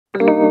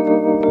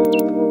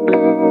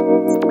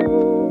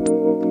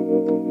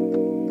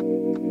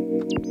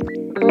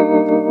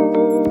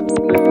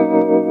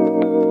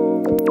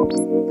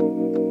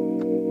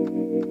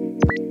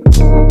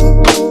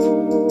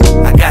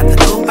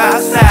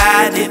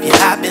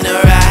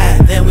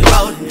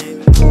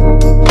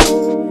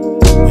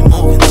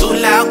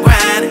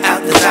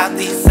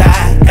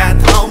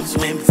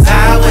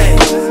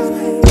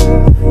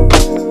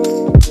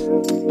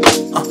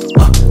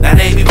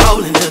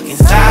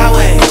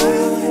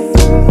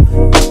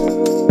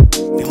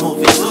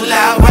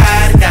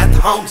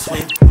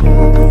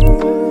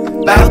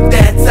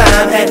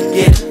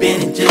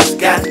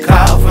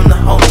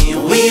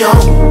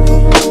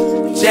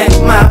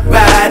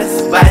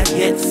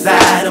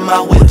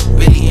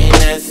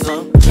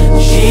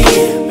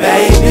shit,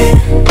 baby.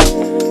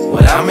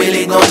 What I'm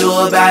really gonna do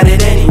about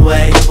it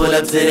anyway? Pull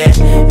up to that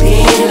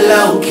pin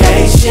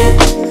location.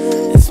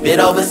 Spit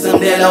over some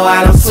dillo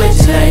while I'm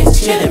switching lanes,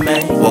 chillin',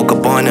 man. Woke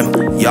up on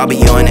them, y'all be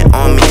on it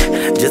on me.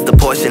 Just a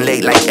portion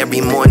late like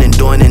every morning,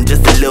 doing it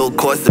just a little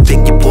course to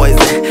pick your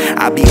poison.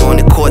 I be on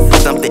the course of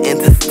something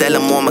interstellar,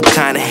 more my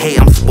kind of hate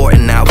I'm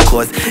sporting now, of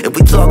course. If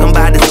we talking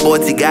about the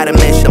sports, you gotta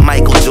mention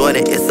Michael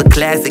Jordan. It's a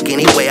classic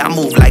anyway, I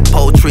move like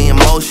poetry in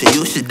motion.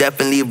 You should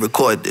definitely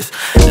record this.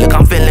 Look,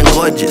 I'm feeling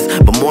gorgeous,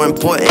 but more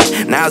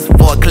important, now it's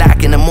 4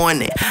 o'clock in the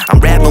morning. I'm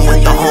rapping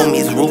with the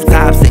homies,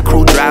 rooftops and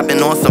crew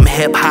dropping on some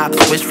hip-hop.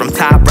 Switch from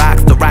top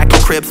rocks to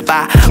rocket cribs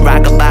by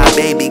rockabye,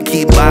 baby,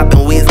 keep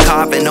bopping. We's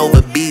carving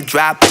over beat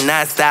dropping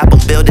non-stop. I'm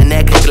building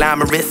that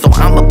conglomerate, so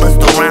I'ma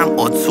bust a rhyme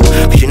or two.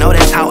 Cause you know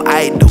that's how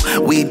I do,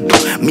 we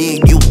do, me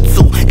and you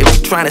too. If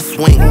you tryna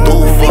swing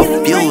through for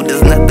a few,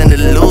 there's nothing to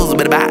lose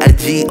but about a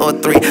G or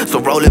 3. So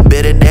roll a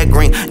bit of that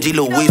green, G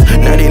Louise.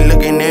 Now they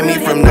looking at me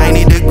from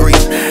 90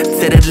 degrees.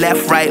 To the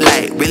left, right,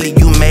 like, really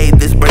you made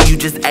this, bro, you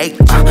just ate.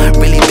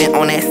 Really been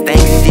on that stank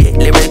shit,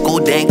 lyrical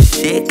dank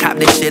shit. Cop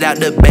that shit out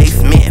the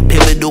basement,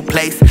 pivotal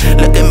place.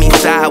 Look at me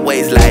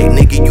sideways like,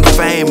 nigga, you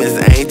famous,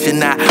 ain't you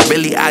not?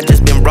 Really, I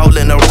just been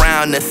rolling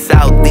around the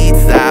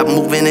southeast side,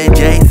 moving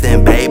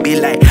adjacent, baby,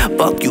 like,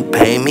 fuck you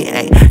pay me,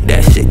 ain't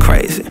that shit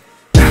crazy?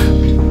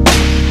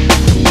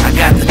 I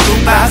got the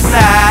coupe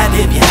outside,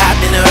 if you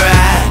hop in the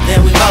ride,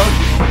 then we both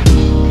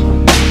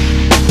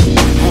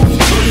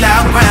moving too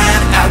loud,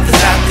 grind out the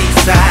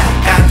southeast side.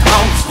 Got the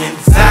home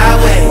swimming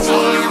sideways.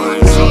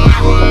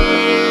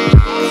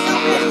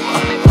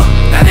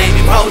 Now they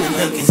be rolling,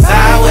 looking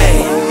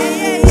sideways.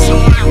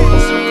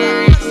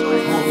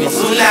 Moving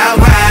too loud,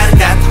 ride,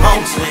 got the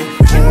home swimming.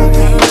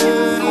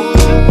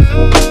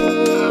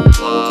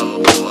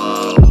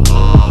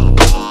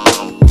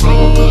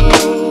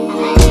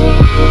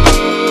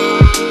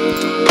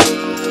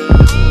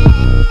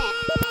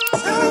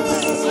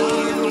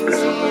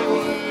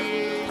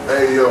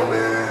 Hey yo,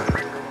 man.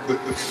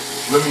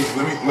 Let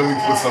me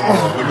put some on.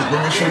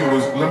 Let me show you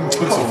what's, let me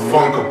put some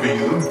funk up in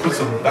you. Let me put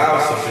some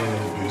bounce up in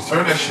you.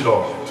 Turn that shit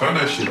off. Turn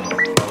that shit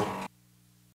off.